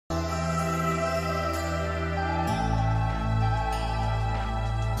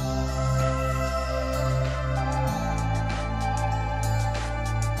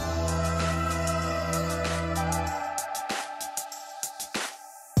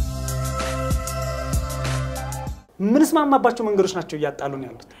ምንስማማባቸው መንገዶች ናቸው ያጣሉን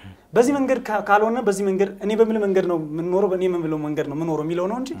ያሉት በዚህ መንገድ ካልሆነ በዚህ መንገድ እኔ በምን መንገድ ነው ምን ኖሮ በእኔ ምን ብለው መንገድ ነው ምን ኖሮ የሚለው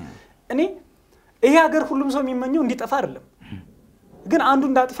ነው እንጂ እኔ ይሄ ሀገር ሁሉም ሰው የሚመኘው እንዲጠፋ አይደለም ግን አንዱ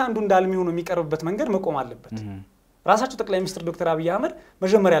እንዳጥፋ አንዱ እንዳልሚ ሆኖ የሚቀርብበት መንገድ መቆም አለበት ራሳቸው ጠቅላይ ሚኒስትር ዶክተር አብይ አህመድ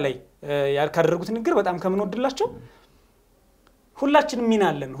መጀመሪያ ላይ ያካደረጉት ንግግር በጣም ከመንወድላቸው ሁላችንም ሚና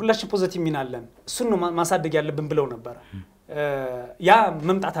አለን ሁላችን ፖዚቲቭ ሚና አለን እሱን ነው ማሳደግ ያለብን ብለው ነበር ያ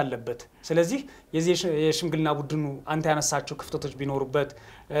መምጣት አለበት ስለዚህ የዚህ የሽምግልና ቡድኑ አንተ ያነሳቸው ክፍተቶች ቢኖሩበት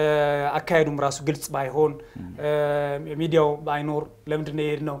አካሄዱም ራሱ ግልጽ ባይሆን ሚዲያው ባይኖር ለምንድን ነው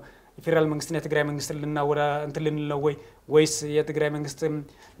ይሄድ ነው የፌዴራል መንግስትና የትግራይ መንግስት ልናወራ እንትን ልንለው ወይስ የትግራይ መንግስት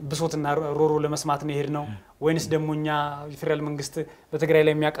ብሶትና ሮሮ ለመስማት ነው ይሄድ ነው ወይንስ ደሞኛ የፌዴራል መንግስት በትግራይ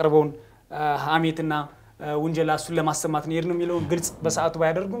ላይ የሚያቀርበውን ሐሜትና ወንጀላ እሱን ለማሰማት ነው ይሄድ ነው የሚለው ግልጽ በሰዓቱ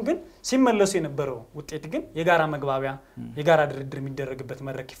ባያደርጉም ግን ሲመለሱ የነበረው ውጤት ግን የጋራ መግባቢያ የጋራ ድርድር የሚደረግበት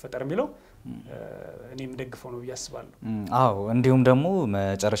መድረክ ይፈጠር የሚለው እኔም ደግፈው ነው ያስባለሁ አዎ እንዲሁም ደግሞ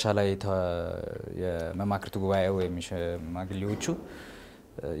መጨረሻ ላይ የመማክርቱ ጉባኤ ወይም ማግሊዎቹ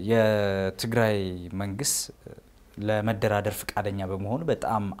የትግራይ መንግስት ለመደራደር ፍቃደኛ በመሆኑ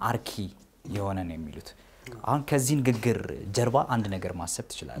በጣም አርኪ የሆነ ነው የሚሉት አሁን ከዚህ ንግግር ጀርባ አንድ ነገር ማሰብ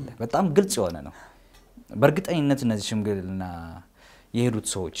ትችላለህ በጣም ግልጽ የሆነ ነው በርግጠኝነት እነዚህ ሽምግልና የሄዱት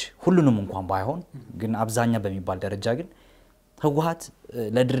ሰዎች ሁሉንም እንኳን ባይሆን ግን አብዛኛ በሚባል ደረጃ ግን ህወሓት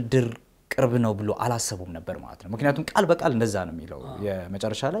ለድርድር ቅርብ ነው ብሎ አላሰቡም ነበር ማለት ነው ምክንያቱም ቃል በቃል እንደዛ ነው የሚለው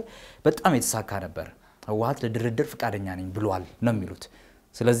የመጨረሻ ላይ በጣም የተሳካ ነበር ህወሓት ለድርድር ፍቃደኛ ነኝ ብሏል ነው የሚሉት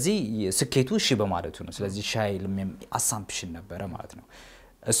ስለዚህ ስኬቱ እሺ በማለቱ ነው ስለዚህ ሻይልም አሳምፕሽን ነበር ማለት ነው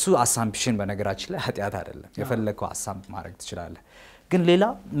እሱ አሳምፕሽን በነገራችን ላይ ኃጢያት አይደለም የፈለከው አሳምፕ ማድረግ ትችላለህ ግን ሌላ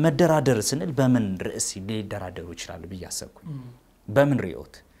መደራደር ስንል በምን ርዕስ ሊደራደሩ ይችላሉ በያሰብኩኝ በምን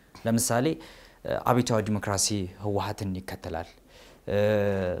ሪዮት ለምሳሌ አብዮታዊ ዲሞክራሲ ህወሓትን ይከተላል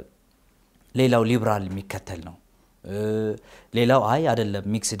ሌላው ሊበራል የሚከተል ነው ሌላው አይ አይደለም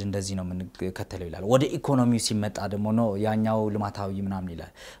ሚክስድ እንደዚህ ነው የምንከተለው ይላል ወደ ኢኮኖሚው ሲመጣ ደግሞ ነው ያኛው ልማታዊ ምናምን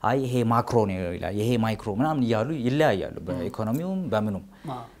ይላል አይ ይሄ ማክሮ ነው ይላል ይሄ ማይክሮ ምናምን ይያሉ ይለያያሉ በኢኮኖሚውም በምኑም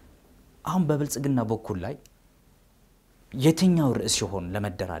አሁን በብልጽግና በኩል ላይ የትኛው ርዕስ ይሆን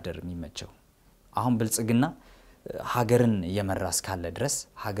ለመደራደር የሚመቸው አሁን ብልጽግና ሀገርን የመራስ ካለ ድረስ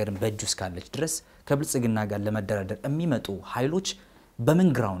ሀገርን በእጁ እስካለች ድረስ ከብልጽግና ጋር ለመደራደር የሚመጡ ኃይሎች በምን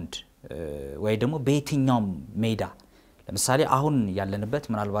ግራውንድ ወይ ደግሞ በየትኛው ሜዳ ለምሳሌ አሁን ያለንበት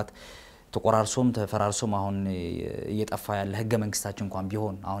ምናልባት ተቆራርሶም ተፈራርሶም አሁን እየጠፋ ያለ ህገ መንግስታችን እንኳን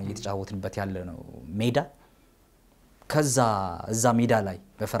ቢሆን አሁን እየተጫወትንበት ያለ ነው ሜዳ ከዛ እዛ ሜዳ ላይ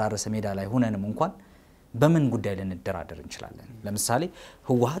በፈራረሰ ሜዳ ላይ ሆነንም እንኳን በምን ጉዳይ ለነደራደር እንችላለን ለምሳሌ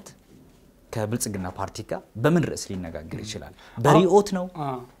ህወሓት ከብልጽግና ፓርቲ ጋር በምን ርዕስ ሊነጋገር ይችላል በሪኦት ነው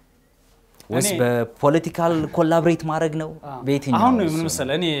ወይስ በፖለቲካል ኮላቦሬት ማድረግ ነው በየትኛው አሁን ምን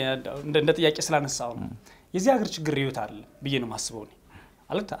መሰለህ እኔ እንደ ጥያቄ ስላነሳው ነው የዚህ ሀገር ችግር ሪዮት አይደለም ብዬ ነው ማስበው ነው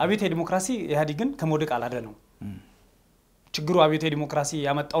አለት አብዮታዊ ዲሞክራሲ ኢህአዴግን ከመውደቅ አላደነው ችግሩ አብዮታዊ ዲሞክራሲ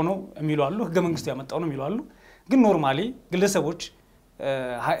ያመጣው ነው የሚሉ አሉ ህገ መንግስቱ ያመጣው ነው የሚሉ አሉ ግን ኖርማሊ ግለሰቦች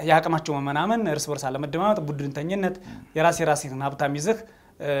ያቀማቸው መመናመን እርስ በርስ አለመደማመጥ ቡድንተኝነት የራሴን ሀብታም ይዘህ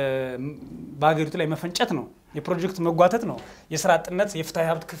ባገሪቱ ላይ መፈንጨት ነው የፕሮጀክት መጓተት ነው የሥራ አጥነት የፍትሃዊ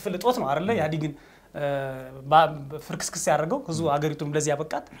ሀብት ክፍል እጦት ነው አይደለ ያዲግን ፍርክስክስ ያደርገው ህዝቡ አገሪቱን ለዚህ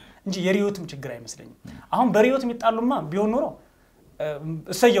ያበቃት እንጂ የሪዮትም ችግር አይመስለኝም አሁን በሪዮት የሚጣሉማ ቢሆን ኖሮ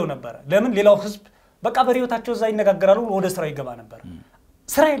እሰየው ነበር ለምን ሌላው ህዝብ በቃ በሪዮታቸው እዛ ይነጋገራሉ ወደ ስራው ይገባ ነበር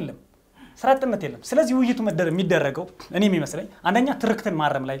ስራ የለም ስራ አጥነት የለም ስለዚህ ውይይቱ የሚደረገው እኔ የሚመስለኝ አንደኛ ትርክትን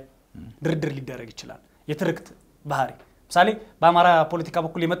ማረም ላይ ድርድር ሊደረግ ይችላል የትርክት ባህሪ ምሳሌ በአማራ ፖለቲካ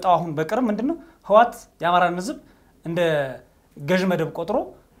በኩል የመጣው አሁን በቅርብ ምንድነው ህወሓት የአማራን ህዝብ እንደ ገዥ መደብ ቆጥሮ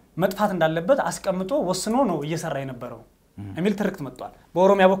መጥፋት እንዳለበት አስቀምጦ ወስኖ ነው እየሰራ የነበረው እሚል ትርክት መጥቷል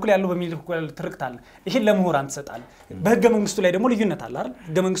በኦሮሚያ በኩል ያለው በሚል ትርክት አለ ይሄን ለምሁራን ተሰጣለ በህገ መንግስቱ ላይ ደግሞ ልዩነት አለ አይደል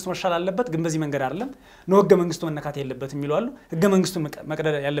ህገ መንግስቱ መሻል አለበት ግን በዚህ መንገድ አይደለም ነው ህገ መንግስቱ መነካት የለበት የሚሉ አሉ ህገ መንግስቱ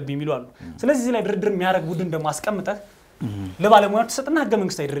መቀደድ ያለበት የሚሉ አሉ ስለዚህ እዚህ ላይ ድርድር የሚያደርግ ቡድን ደግሞ አስቀምጠህ ለባለሙያዎች ተሰጥና ህገ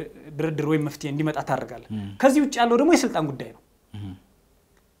መንግስታዊ ድርድር ወይ መፍትሄ እንዲመጣ ታደርጋለህ ከዚህ ውጭ ያለው ደግሞ የስልጣን ጉዳይ ነው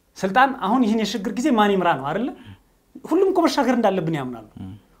ስልጣን አሁን ይሄን የሽግግር ጊዜ ማን ይምራ ነው አይደል ሁሉም እኮ መሻገር እንዳለብን ያምናሉ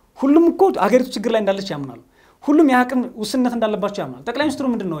ሁሉም እኮ አገሪቱ ችግር ላይ እንዳለች ያምናሉ ሁሉም ያቅም ውስንነት እንዳለባቸው ያምናሉ ጠቅላይ ሚኒስትሩ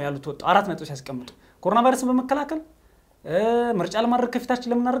ምንድነው ያሉት ወጣ አራት ነጥብ ሲያስቀምጡ ኮሮና ቫይረስን በመከላከል ምርጫ ለማድረግ ከፊታችን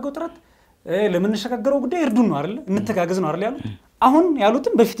ለምናደርገው ጥረት ለምንሸጋገረው ጉዳይ እርዱን ነው አይደል እንተጋገዝ ነው አይደል ያሉት አሁን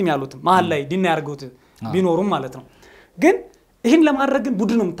ያሉትም በፊትም ያሉትም መሃል ላይ ዲና ያርገውት ቢኖሩም ማለት ነው ግን ይሄን ለማድረግ ግን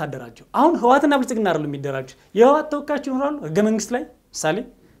ቡድን ነው የምታደራጀው አሁን ህወሓትና ብልጽግና አይደለም የሚደራጁ የህወሓት ተወካዮች ይኖራሉ ህገ መንግስት ላይ ምሳሌ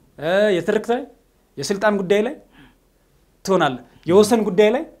የትርክት ላይ የስልጣን ጉዳይ ላይ ትሆናለ የወሰን ጉዳይ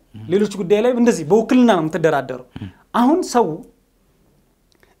ላይ ሌሎች ጉዳይ ላይ እንደዚህ በውክልና ነው የምትደራደረው አሁን ሰው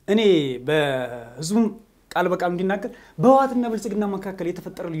እኔ በህዝቡ ቃል በቃም እንዲናገር በህዋትና ብልጽግና መካከል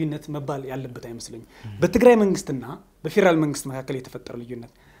የተፈጠረ ልዩነት መባል ያለበት አይመስለኝም በትግራይ መንግስትና በፌዴራል መንግስት መካከል የተፈጠረ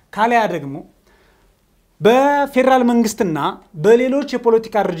ልዩነት ካለያ ደግሞ በፌዴራል መንግስትና በሌሎች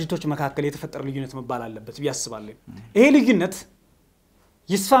የፖለቲካ ድርጅቶች መካከል የተፈጠረ ልዩነት መባል አለበት ቢያስባለኝ ይሄ ልዩነት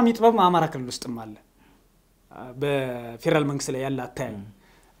ይስፋም ይጥበብ አማራ ክልል ውስጥም አለ በፌዴራል መንግስት ላይ ያለ አታይ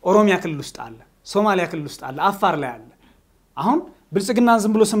ኦሮሚያ ክልል ውስጥ አለ ሶማሊያ ክልል ውስጥ አለ አፋር ላይ አለ አሁን ብልጽግና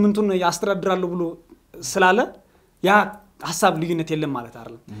ዝም ብሎ ስምንቱን ያስተዳድራሉ ብሎ ስላለ ያ ሐሳብ ልዩነት የለም ማለት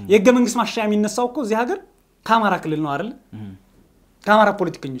አይደለም የህገ መንግስት ማሻሻያ የሚነሳው እኮ እዚህ ሀገር ከአማራ ክልል ነው አይደል ከአማራ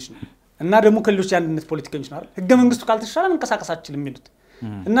ፖለቲከኞች ነው እና ደግሞ ክልሎች ያንነት ፖለቲከኞች ነው አይደል ህገ መንግስቱ ካልተሻለ መንቀሳቀሳችን የሚሉት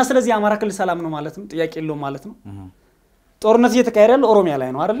እና ስለዚህ አማራ ክልል ሰላም ነው ማለት ነው ጥያቄ የለውም ማለት ነው ጦርነት እየተካሄደ ያለው ኦሮሚያ ላይ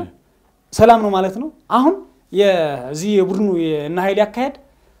ነው አይደል ሰላም ነው ማለት ነው አሁን የዚህ የቡድኑ እና ኃይል ያካሄድ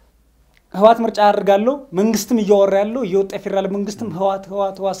ህዋት ምርጫ አድርጋለሁ መንግስትም እያወራ ያለው የወጣ ፌዴራል መንግስትም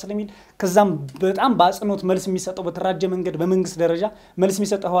ህዋት ስለሚል ከዛም በጣም ባጽኖት መልስ የሚሰጠው በተራጀ መንገድ በመንግስት ደረጃ መልስ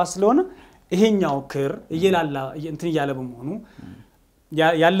የሚሰጠው ህዋት ስለሆነ ይሄኛው ክር እየላላ እንትን እያለ በመሆኑ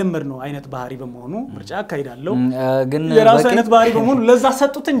ያለመድ ነው አይነት ባህሪ በመሆኑ ምርጫ አካሂዳለሁ ግን የራሱ አይነት ባህሪ በመሆኑ ለዛ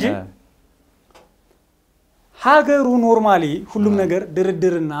ሰጡት እንጂ ሀገሩ ኖርማሊ ሁሉም ነገር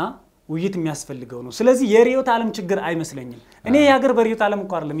ድርድርና ውይይት የሚያስፈልገው ነው ስለዚህ የሪዮት ዓለም ችግር አይመስለኝም እኔ የሀገር በሪዮት ዓለም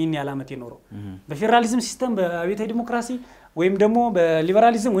እንኳን አይደለም ይሄን ያላመት የኖረው በፌዴራሊዝም ሲስተም በአብዮታዊ ዲሞክራሲ ወይም ደግሞ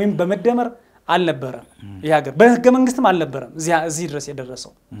በሊበራሊዝም ወይም በመደመር አልነበረም ይሄ ሀገር በህገ መንግስትም አልነበረም እዚህ ድረስ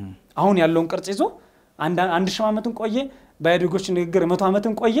የደረሰው አሁን ያለውን ቅርጽ ይዞ አንድ ሺህ ዓመትን ቆየ ባይዶጎች ንግግር 100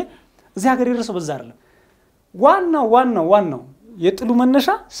 ዓመትን ቆየ እዚህ ሀገር የደረሰው በዛ አይደለም ዋናው የጥሉ መነሻ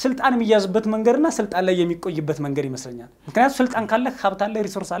ስልጣን የሚያዝበት መንገርና ስልጣን ላይ የሚቆይበት መንገር ይመስለኛል ምክንያቱም ስልጣን ካለ ሀብት አለ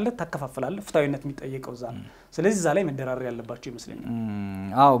ሪሶርስ አለ ተከፋፈላለ ፍታዊነት የሚጠየቀው ዛ ስለዚህ ዛ ላይ መደራረር ያለባቸው ይመስለኛል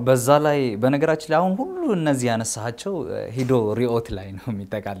አው በዛ ላይ በነገራችን ላይ አሁን ሁሉ እነዚህ ያነሳቸው ሂዶ ሪኦት ላይ ነው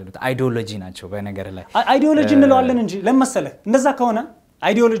የሚጠቃለሉት አይዲዮሎጂ ናቸው በነገር ላይ አይዲዮሎጂ እንለዋለን እንጂ ለምሳሌ እንደዛ ከሆነ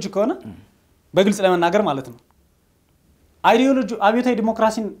አይዲዮሎጂ ከሆነ በግልጽ ለመናገር ማለት ነው አይዲዮሎጂ አብዮታዊ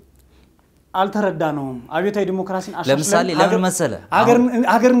ዲሞክራሲን አልተረዳነውም አብዮታዊ ዲሞክራሲን ለምሳሌ ለምን መሰለ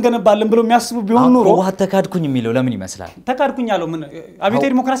ሀገርን ገነባለን ብሎ የሚያስቡ ቢሆን ኑሮ ህዋት ተካድኩኝ የሚለው ለምን ይመስላል ተካድኩኝ ያለው ምን አብዮታዊ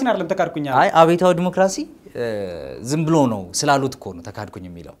ዲሞክራሲን አይደለም ተካድኩኝ ያለው አይ አብዮታዊ ዲሞክራሲ ዝም ብሎ ነው ስላሉት እኮ ነው ተካድኩኝ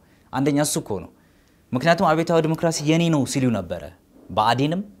የሚለው አንደኛ እሱ እኮ ነው ምክንያቱም አብዮታዊ ዲሞክራሲ የኔ ነው ሲሉ ነበር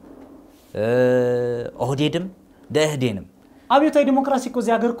በአዴንም ኦህዴድም ደህዴንም አብዮታዊ ዲሞክራሲ እኮ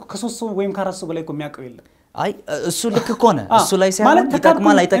እዚህ ሀገር ከ3 ሰው ወይም ከ4 ሰው በላይ እኮ የሚያቀው የለም አይ እሱ ልክ እኮ ነው እሱ ላይ ሳይሆን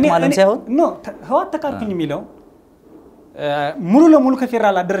ይጠቅማል አይጠቅማልም ሳይሆን ኖ ህዋት ተካድኩኝ የሚለው ሙሉ ለሙሉ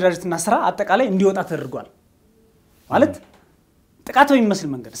ከፌዴራል አደረጃጀትና ስራ አጠቃላይ እንዲወጣ ተደርጓል ማለት ጥቃት በሚመስል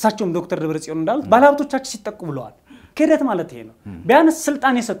መንገድ እሳቸውም ዶክተር ደብረጽዮን እንዳሉት ባለሀብቶቻችን ሲጠቁ ብለዋል ከሄደት ማለት ይሄ ነው ቢያንስ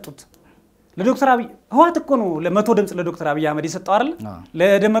ስልጣን የሰጡት ለዶክተር አብይ ህዋት እኮ ነው ለ100 ድምጽ ለዶክተር አብይ አህመድ የሰጠው አይደል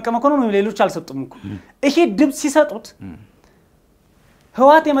ለደመቀ መኮንን ሌሎች አልሰጡም እኮ ይሄ ድምጽ ሲሰጡት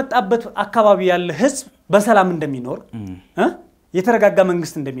ህዋት የመጣበት አካባቢ ያለ ህዝብ በሰላም እንደሚኖር የተረጋጋ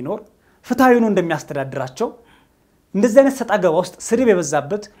መንግስት እንደሚኖር ፍትሃዊ ነው እንደሚያስተዳድራቸው እንደዚህ አይነት ሰጣገባ ውስጥ ስድብ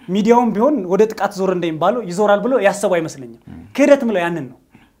የበዛበት ሚዲያውም ቢሆን ወደ ጥቃት ዞር እንደሚባለው ይዞራል ብሎ ያሰቡ አይመስለኝም ከሄደት ምለው ያንን ነው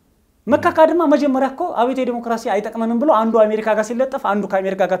መካካድማ መጀመሪያ እኮ አብዮታዊ ዲሞክራሲ አይጠቅመንም ብሎ አንዱ አሜሪካ ጋር ሲለጠፍ አንዱ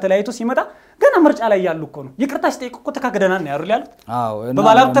ከአሜሪካ ጋር ተለያይቶ ሲመጣ ገና ምርጫ ላይ ያሉ እኮ ነው ይቅርታ ሲጠይቁ እኮ ተካክደናል ነው ያሉት አዎ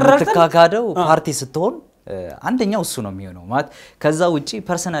በባላብ ተካካደው ፓርቲ ስትሆን አንደኛው እሱ ነው የሚሆነው ማለት ከዛ ውጪ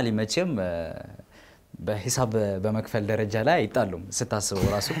ፐርሰናሊ መቼም በሂሳብ በመክፈል ደረጃ ላይ አይጣሉም ስታስበው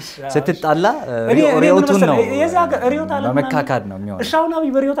ራሱ ስትጣላ ሪዮቱን ነው ሪዮት አለም በመካካድ ነው የሚሆነው እሻውና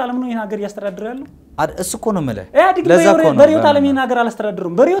በሪዮት አለም ነው ይሄን ሀገር ያስተዳድራሉ ያለው እሱ እኮ ነው ማለት ለዛ እኮ ነው በሪዮት አለም ይሄን ሀገር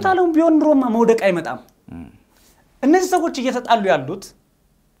አላስተዳድሩም በሪዮት አለም ቢሆን ሮማ መውደቅ አይመጣም እነዚህ ሰዎች እየተጣሉ ያሉት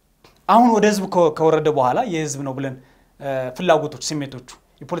አሁን ወደ ህዝብ ከወረደ በኋላ የህዝብ ነው ብለን ፍላጎቶች ስሜቶቹ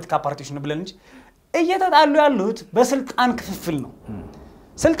የፖለቲካ ፓርቲዎች ነው ብለን እንጂ እየተጣሉ ያሉት በስልጣን ክፍፍል ነው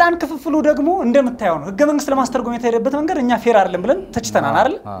ስልጣን ክፍፍሉ ደግሞ እንደምታየው ነው ህገ መንግስት ለማስተርጎም የተሄደበት መንገድ እኛ ፌር አይደለም ብለን ተችተናል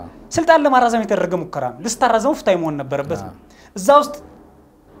አይደል ስልጣን ለማራዘም የተደረገ ሙከራ ነው ለስታራዘሙ ፍታይ መሆን ነበረበት እዛ ውስጥ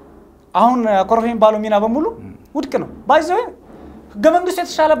አሁን ኮርፌን ባለው ሚና በሙሉ ውድቅ ነው ባይዘው ህገ መንግስት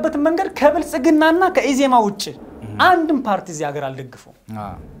የተሻለበት መንገድ ከብልጽግናና ከኢዜማ ውጪ አንድም ፓርቲ እዚህ ሀገር አልደግፈው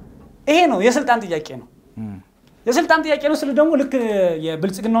ይሄ ነው የስልጣን ጥያቄ ነው የስልጣን ጥያቄ ነው ስለ ደግሞ ልክ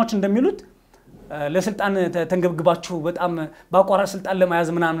የብልጽግናዎች እንደሚሉት ለስልጣን ተንገብግባችሁ በጣም ባቋራ ስልጣን ለማያዝ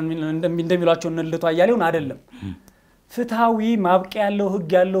ምናምን እንደሚሏቸው እንልቷ ያያሌውን አይደለም ፍትሃዊ ማብቂያ ያለው ህግ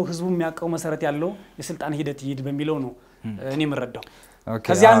ያለው ህዝቡ የሚያቀው መሰረት ያለው የስልጣን ሂደት ይሄድ በሚለው ነው እኔ መረዳው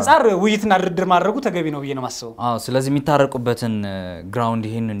ከዚህ አንፃር ውይይትና ድርድር ማድረጉ ተገቢ ነው ብዬ ነው ማስበው ስለዚህ የሚታረቁበትን ግራውንድ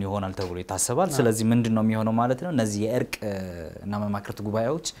ይሄንን ይሆናል ተብሎ ይታሰባል ስለዚህ ምንድነው የሚሆነው ማለት ነው እነዚህ የእርቅ እና መማክርት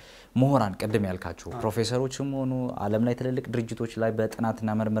ጉባኤዎች ምሁራን ቀደም ያልካቸው ፕሮፌሰሮችም ሆኑ ዓለም ላይ ትልልቅ ድርጅቶች ላይ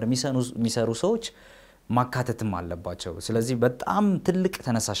በጥናትና ምርምር የሚሰሩ ሰዎች ማካተትም አለባቸው ስለዚህ በጣም ትልቅ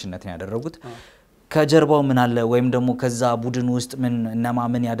ተነሳሽነት ነው ያደረጉት ከጀርባው ምን አለ ወይም ደግሞ ከዛ ቡድን ውስጥ ምን እነማ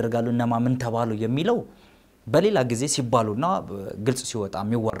ምን ያደርጋሉ እነማ ምን ተባሉ የሚለው በሌላ ጊዜ ሲባሉና ግልጽ ሲወጣ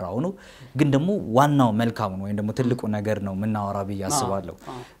የሚወራው ነው ግን ደግሞ ዋናው መልካም ነው ወይም ደግሞ ትልቁ ነገር ነው ምናወራ በያስባለሁ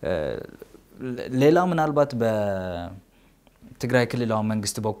ሌላ ምናልባት በትግራይ ክልላው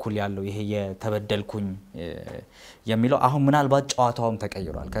መንግስት በኩል ያለው ይሄ የተበደልኩኝ የሚለው አሁን ምናልባት ጨዋታውም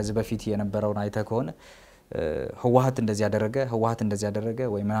ተቀይሯል ከዚህ በፊት የነበረውን አይተ ከሆነ ህወሓት እንደዚህ ያደረገ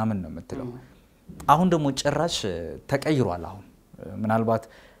ወይ ምናምን ነው የምትለው አሁን ደግሞ ጭራሽ ተቀይሯል አሁን ምናልባት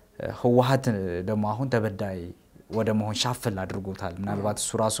ህወሓት ደግሞ አሁን ተበዳይ ወደ መሆን ሻፈል አድርጎታል ምናልባት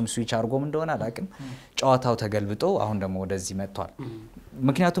እሱ ራሱም ስዊች አርጎም እንደሆነ አላቅም ጨዋታው ተገልብጦ አሁን ደግሞ ወደዚህ መጥቷል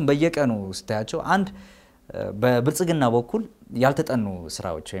ምክንያቱም በየቀኑ ስታያቸው አንድ በብልጽግና በኩል ያልተጠኑ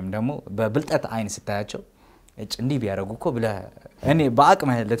ስራዎች ወይም ደግሞ በብልጠት አይን ስታያቸው እንዲ ቢያረጉኮ ብለ እኔ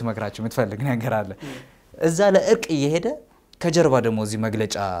በአቅም ለተመክራቸው ምትፈልግ ነገር አለ እዛ ለእርቅ እየሄደ ከጀርባ ደግሞ እዚህ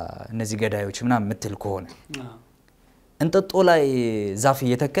መግለጫ እነዚህ ገዳዮች ምናምን ምትል ከሆነ እንጠጦ ላይ ዛፍ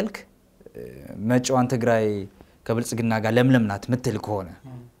እየተከልክ መጫዋን ትግራይ ከብልጽግና ጋር ለምለምናት ምትል ከሆነ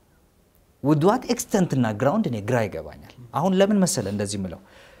with what extent እና ground እኔ ግራ ይገባኛል አሁን ለምን መሰለ እንደዚህ ምለው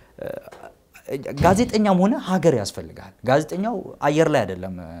ጋዜጠኛም ሆነ ሀገር ያስፈልጋል ጋዜጠኛው አየር ላይ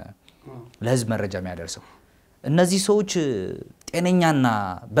አይደለም ለህዝብ መረጃ የሚያደርሰው እነዚህ ሰዎች ጤነኛና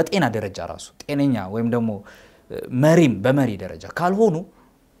በጤና ደረጃ ራሱ ጤነኛ ወይም ደግሞ መሪም በመሪ ደረጃ ካልሆኑ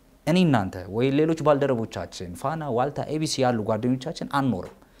እኔ እናንተ ወይ ሌሎች ባልደረቦቻችን ፋና ዋልታ ኤቢሲ ያሉ ጓደኞቻችን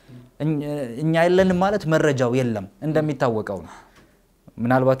አንኖርም እኛ የለንም ማለት መረጃው የለም እንደሚታወቀው ነው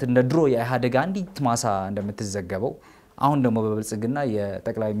ምናልባት እንደ ድሮ የኢህአዴግ አንዲት ማሳ እንደምትዘገበው አሁን ደግሞ በብልጽግና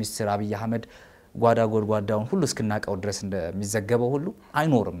የጠቅላይ ሚኒስትር አብይ አህመድ ጓዳ ጎድጓዳውን ሁሉ እስከናቀው ድረስ እንደሚዘገበው ሁሉ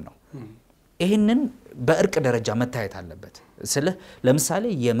አይኖርም ነው ይሄንን በእርቅ ደረጃ መታየት አለበት ስለ ለምሳሌ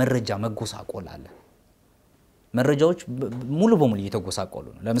የመረጃ መጎሳቆል አለ መረጃዎች ሙሉ በሙሉ እየተጎሳቆሉ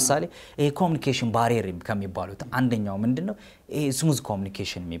ነው ለምሳሌ ይሄ ኮሙኒኬሽን ባሪየር ከሚባሉት አንደኛው ምንድነው ይሄ ስሙዝ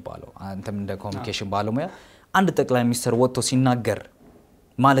ኮሙኒኬሽን የሚባለው አንተም እንደ ኮሙኒኬሽን ባለሙያ አንድ ጠቅላይ ሚኒስትር ወጥቶ ሲናገር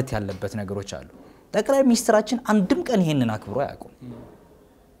ማለት ያለበት ነገሮች አሉ ጠቅላይ ሚኒስትራችን አንድም ቀን ይሄንን አክብሮ ያቆም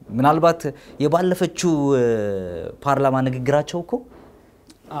ምናልባት የባለፈችው ፓርላማ ንግግራቸው እኮ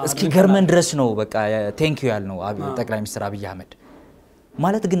እስኪ ገርመን ድረስ ነው በቃ ቴንክ ዩ ያልነው ጠቅላይ ሚኒስትር አብይ አህመድ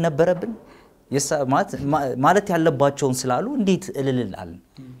ማለት ግን ነበረብን ማለት ያለባቸውን ስላሉ እንዴት እልልላል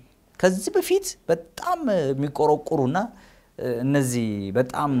ከዚህ በፊት በጣም የሚቆረቆሩና እነዚህ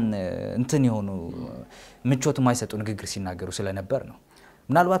በጣም እንትን የሆኑ ምቾት የማይሰጡ ንግግር ሲናገሩ ስለነበር ነው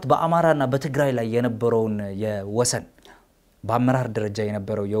ምናልባት በአማራና በትግራይ ላይ የነበረውን የወሰን በአመራር ደረጃ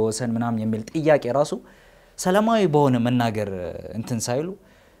የነበረው የወሰን ምናም የሚል ጥያቄ ራሱ ሰላማዊ በሆነ መናገር እንትን ሳይሉ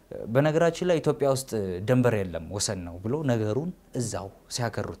በነገራችን ላይ ኢትዮጵያ ውስጥ ደንበር የለም ወሰን ነው ብሎ ነገሩን እዛው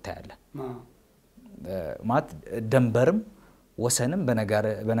ሲያከሩት ታያለ ማት ደንበርም ወሰንም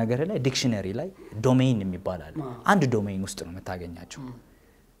በነገር ላይ ዲክሽነሪ ላይ ዶሜን የሚባላል አንድ ዶሜን ውስጥ ነው መታገኛቸው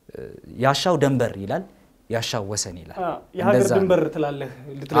ያሻው ደንበር ይላል ያሻው ወሰን ይላል የሀገር ደንበር ትላለህ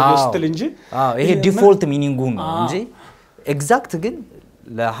ልትለየው እንጂ ይሄ ዲፎልት ሚኒንጉ ነው እንጂ ኤግዛክት ግን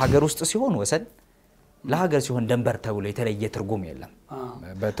ለሀገር ውስጥ ሲሆን ወሰን ለሀገር ሲሆን ደንበር ተብሎ የተለየ ትርጉም የለም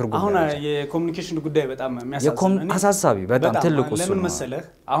በትርጉም አሁን የኮሙኒኬሽን ጉዳይ በጣም አሳሳቢ በጣም ትልቁ እሱ ለምን መሰለህ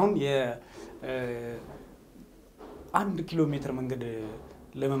አሁን አንድ ኪሎ ሜትር መንገድ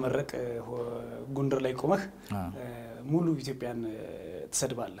ለመመረቅ ጎንደር ላይ ቆመህ ሙሉ ኢትዮጵያን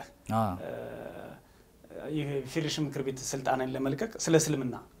ተሰድባለህ የፌዴሬሽን ምክር ቤት ስልጣንን ለመልቀቅ ስለ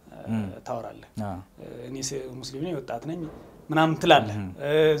እስልምና ታወራለህ እኔ ሙስሊም ነኝ ወጣት ነኝ ምናምን ትላለህ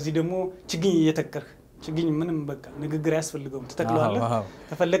እዚህ ደግሞ ችግኝ እየተከርህ ችግኝ ምንም በቃ ንግግር ያስፈልገው ተተክለዋለህ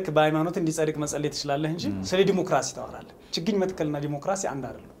ተፈለክ በሃይማኖት እንዲጸድቅ መጸለይ ትችላለህ እንጂ ስለ ዲሞክራሲ ታወራለህ ችግኝ መትከልና ዲሞክራሲ አንድ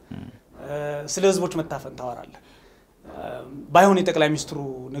አይደለም ስለ ህዝቦች መታፈን ታወራለህ ባይሆን የጠቅላይ ሚኒስትሩ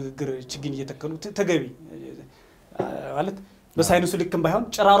ንግግር ችግኝ እየተከሉ ተገቢ ማለት በሳይንሱ ልክም ባይሆን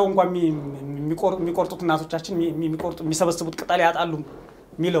ጭራሮ እንኳን የሚቆርጡት እናቶቻችን የሚሰበስቡት ቅጠል ያጣሉ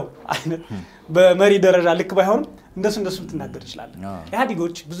ሚለው አይነት በመሪ ደረጃ ልክ ባይሆን እንደሱ ልትናገር ይችላል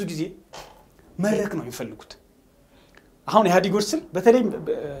ኢህአዲጎች ብዙ ጊዜ መረክ ነው የሚፈልጉት አሁን ኢህአዲጎች ስል በተለይ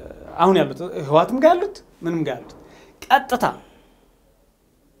አሁን ያሉት ህዋትም ጋር ያሉት ምንም ጋር ያሉት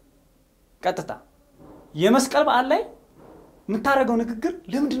ቀጥታ የመስቀል በዓል ላይ የምታረገው ንግግር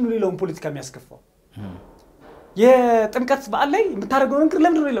ለምንድን ነው ሌላውን ፖለቲካ የሚያስከፋው የጥምቀት በዓል ላይ የምታረገው ንግግር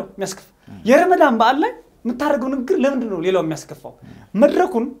ለምንድን ነው ሌላው የሚያስከፋው የረመዳን በዓል ላይ የምታረገው ንግግር ለምንድን ነው ሌላው የሚያስከፋው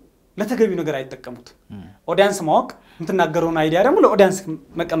መድረኩን ለተገቢው ነገር አይተቀሙት ኦዲየንስ ማወቅ እንትናገረውን አይዲያ ደግሞ ለኦዲየንስ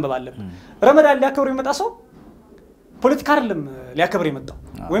መቀንበብ አለበት ረመዳን ሊያከብር የመጣ ሰው ፖለቲካ አይደለም ሊያከብር የመጣው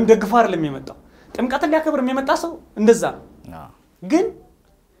ወይም ደግፎ አይደለም የመጣው ጥምቀት ሊያከብር የመጣ ሰው እንደዛ ግን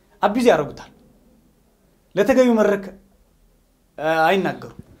አቢዝ ያረጉታል ለተገቢው መድረክ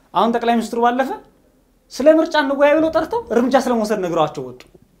አይናገሩ አሁን ጠቅላይ ሚኒስትሩ ባለፈ ስለ ምርጫ እንወያይ ብለው ጠርተው እርምጃ ስለመውሰድ ነግራቸው ወጡ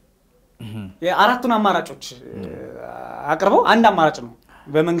የአራቱን አማራጮች አቅርበው አንድ አማራጭ ነው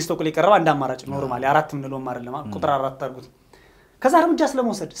በመንግስት በኩል የቀረበ አንድ አማራጭ ነው ኖርማሊ አራት ምን ነው አይደለም ቁጥር አራት አድርጉት ከዛ እርምጃ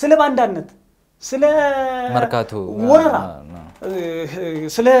ስለመውሰድ ስለ ባንዳነት ስለ መርካቶ ወረራ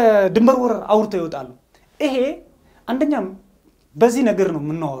ስለ ድንበር ወረራ አውርተው ይወጣሉ ይሄ አንደኛም በዚህ ነገር ነው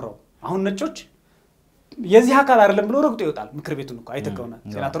የምናወራው አሁን ነጮች የዚህ አካል አይደለም ብለው ረግጦ ይወጣል ምክር ቤቱን እኮ አይተከውና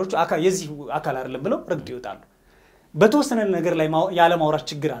ሴናተሮቹ የዚህ አካል አይደለም ብለው ረግጦ ይወጣሉ በተወሰነ ነገር ላይ ያለ ማውራት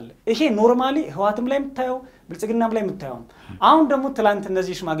ችግር አለ ይሄ ኖርማሊ ህዋትም ላይ የምታየው ብልጽግናም ላይ የምታየው አሁን ደግሞ ትላንት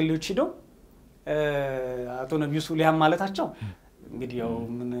እነዚህ ሽማግሌዎች ሄደው አቶ ነብዩ ሱሊያም ማለታቸው እንግዲህ ያው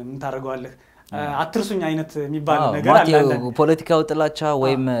ምን ታረጋዋለህ አትርሱኝ አይነት የሚባል ነገር አለ ፖለቲካው ጥላቻ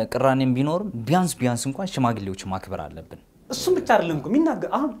ወይም ቅራኔም ቢኖር ቢያንስ እንኳን ሽማግሌዎች ማክበር አለብን እሱም ብቻ አይደለም እኮ የሚናገር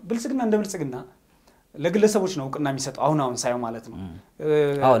አሁን ብልጽግና እንደ ብልጽግና ለግለሰቦች ነው እውቅና የሚሰጠው አሁን ሳይው ማለት ነው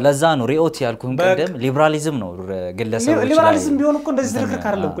አዎ ለዛ ነው ሪኦት ያልኩን ቀደም ሊበራሊዝም ነው ግለሰቦች ሊበራሊዝም ቢሆን እኮ እንደዚህ ዝርክርክ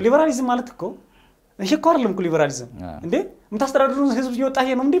አይደለም እኮ ሊበራሊዝም ማለት እኮ እሺ እኮ አይደለም እኮ ሊበራሊዝም እንዴ ምታስተዳድሩ ህዝብ ይወጣ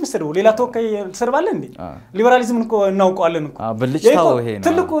ይሄ ነው እንዴ መስደው ሌላ ተወካይ ተሰርባለ እንዴ ሊበራሊዝም እኮ እናውቀዋለን እኮ ብልጭታው ይሄ ነው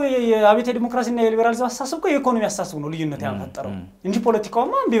ትልቁ የአብዮት ዲሞክራሲና የሊበራሊዝም አስተሳሰብ እኮ የኢኮኖሚ አስተሳሰብ ነው ልዩነት ያፈጠረው እንጂ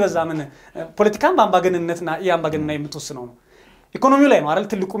ፖለቲካውማ ቢበዛ ምን ፖለቲካም በአምባገነንነትና የአምባገነንና የምትወስነው ነው ኢኮኖሚው ላይ ነው አይደል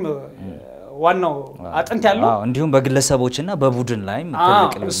ትልቁ ዋናው አጥንት ያለው እንዲሁም በግለሰቦችና በቡድን ላይ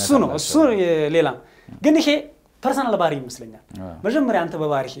ትልቅ ልዩነት እሱ ሌላ ግን ይሄ ፐርሰናል ባሪ ይመስለኛል መጀመሪያ አንተ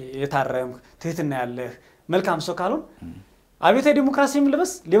በባሪ የታረምክ ትህትና ያለህ መልካም ሰው ካልሆን አብዮት ዲሞክራሲም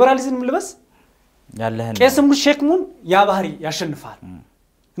ልበስ ሊበራሊዝምም ልበስ ያለህን ቄስም ሸክሙን ያ ባህሪ ያሸንፋል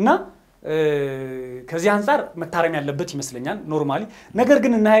እና ከዚህ አንፃር መታረም ያለበት ይመስለኛል ኖርማሊ ነገር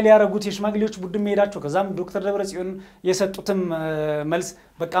ግን እና ኃይል ያረጉት የሽማግሌዎች ቡድን መሄዳቸው ከዛም ዶክተር ደብረጽዮን የሰጡትም መልስ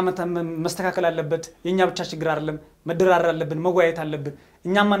በቃ መስተካከል አለበት የኛ ብቻ ችግር አይደለም መደራደር አለብን መወያየት አለብን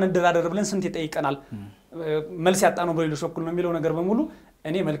እኛማ እንደራደር ብለን ስንት ይጠይቀናል መልስ ያጣነው በሌሎች በኩል ነው የሚለው ነገር በሙሉ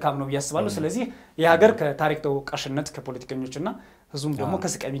እኔ መልካም ነው ያስባሉ ስለዚህ የሀገር ከታሪክ ተወቃሽነት ከፖለቲከኞችና ህዝቡም ደግሞ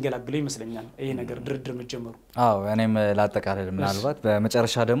ከስቃይ የሚገላግለው ይመስለኛል ይሄ ነገር ድርድር መጀመሩ አዎ እኔም ላጠቃለል ምናልባት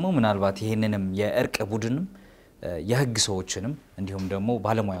በመጨረሻ ደግሞ ምናልባት ይሄንንም የእርቅ ቡድንም የህግ ሰዎችንም እንዲሁም ደግሞ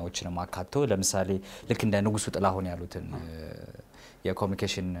ባለሙያዎችንም አካቶ ለምሳሌ ልክ እንደ ንጉሱ ጥላሁን ያሉትን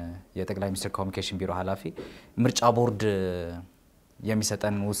የኮሙኒኬሽን የጠቅላይ ሚኒስትር ኮሙኒኬሽን ቢሮ ኃላፊ ምርጫ ቦርድ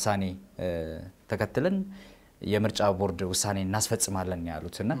የሚሰጠን ውሳኔ ተከትለን የምርጫ ቦርድ ውሳኔ እናስፈጽማለን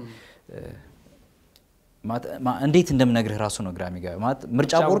ያሉትና እንዴት እንደምነግርህ ራሱ ነው ግራም ይገባ ማለት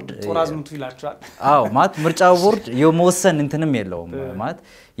ምርጫ ቦርድ ጦራዝምቱ ይላችኋል አዎ ማለት ምርጫ ቦርድ የመወሰን እንትንም የለውም ማለት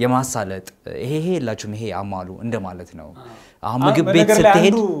የማሳለጥ ይሄ የላችሁም ይሄ አማሉ እንደማለት ነው አሁን ምግብ ቤት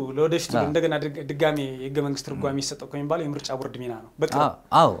ስትሄድ ለወደሽቱ እንደገና ድጋሚ የህገ መንግስት ትርጓሜ ይሰጠው ከሚባል የምርጫ ቦርድ ሚና ነው በቃ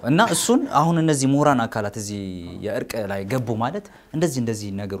አዎ እና እሱን አሁን እነዚህ ምሁራን አካላት እዚህ የእርቅ ላይ ገቡ ማለት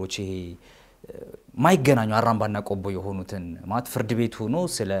እንደዚህ ነገሮች ይሄ ማይገናኙ አራምባና ቆቦ የሆኑትን ማለት ፍርድ ቤት ሆኖ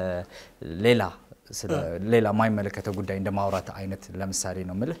ስለ ሌላ ማይመለከተው ጉዳይ እንደማውራት አይነት ለምሳሌ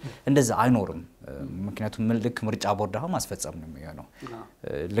ነው ማለት እንደዛ አይኖርም ምክንያቱም ልክ ምርጫ ቦርድ አሁን ማስፈጸም ነው የሚሆነው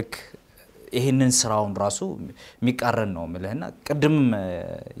ልክ ይሄንን ስራውን ራሱ የሚቃረን ነው ማለትና ቅድም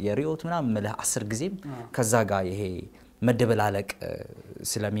የሪዮት ምናምን ማለት 10 ጊዜም ከዛ ጋር ይሄ መደበላለቅ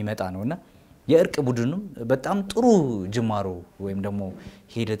ስለሚመጣ ነውና የእርቅ ቡድኑም በጣም ጥሩ ጅማሮ ወይም ደግሞ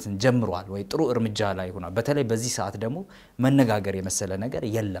ሂደትን ጀምሯል ወይ ጥሩ እርምጃ ላይ ሆኗል በተለይ በዚህ ሰዓት ደግሞ መነጋገር የመሰለ ነገር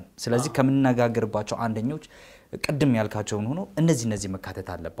የለም ስለዚህ ከመነጋገርባቸው አንደኞች ቅድም ያልካቸውን ሆኖ እነዚህ መካተት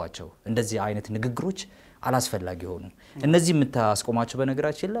አለባቸው እንደዚህ አይነት ንግግሮች አላስፈላጊ ሆኑ እነዚህ የምታስቆማቸው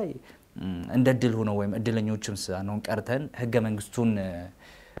በነገራችን ላይ እንደ ድል ሆኖ ወይም እድለኞችም ሳንሆን ቀርተን ህገ መንግስቱን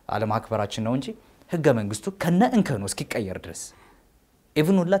አለማክበራችን ነው እንጂ ህገ መንግስቱ ከነ እንከኑ እስኪቀየር ድረስ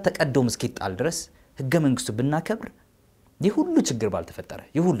even ሁላ ተቀደም እስኪጣል ድረስ ህገ መንግስቱ ብናከብር ይሁሉ ችግር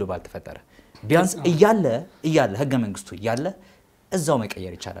ባልተፈጠረ ቢያንስ እያለ ህገ መንግስቱ እያለ እዛው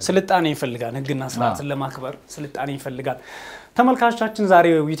መቀየር ይቻላል ስልጣኔ ይፈልጋል ህግና ስርዓትን ለማክበር ስልጣኔ ይፈልጋል ተመልካቾቻችን ዛሬ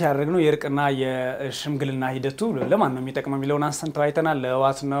ውይይት ያደረግነው የእርቅና የሽምግልና ሂደቱ ለማን ነው የሚጠቅመው የሚለውን አንስተን ተወያይተናል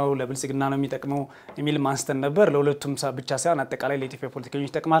ለዋት ነው ለብልጽግና ነው የሚጠቅመው የሚል ማንስተን ነበር ለሁለቱም ብቻ ሳይሆን አጠቃላይ ለኢትዮጵያ ፖለቲከኞች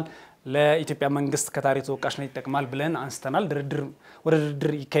ይጠቅማል ለኢትዮጵያ መንግስት ከታሪክ ተወቃሽነት ይጠቅማል ብለን አንስተናል ድርድር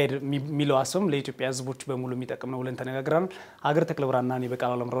ይካሄድ የሚለው አሰብም ለኢትዮጵያ ህዝቦች በሙሉ የሚጠቅም ነው ብለን ተነጋግረናል ሀገር ተክለብራና እኔ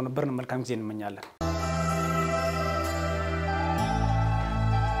በቃል አለምራው ነበርን መልካም ጊዜ እንመኛለን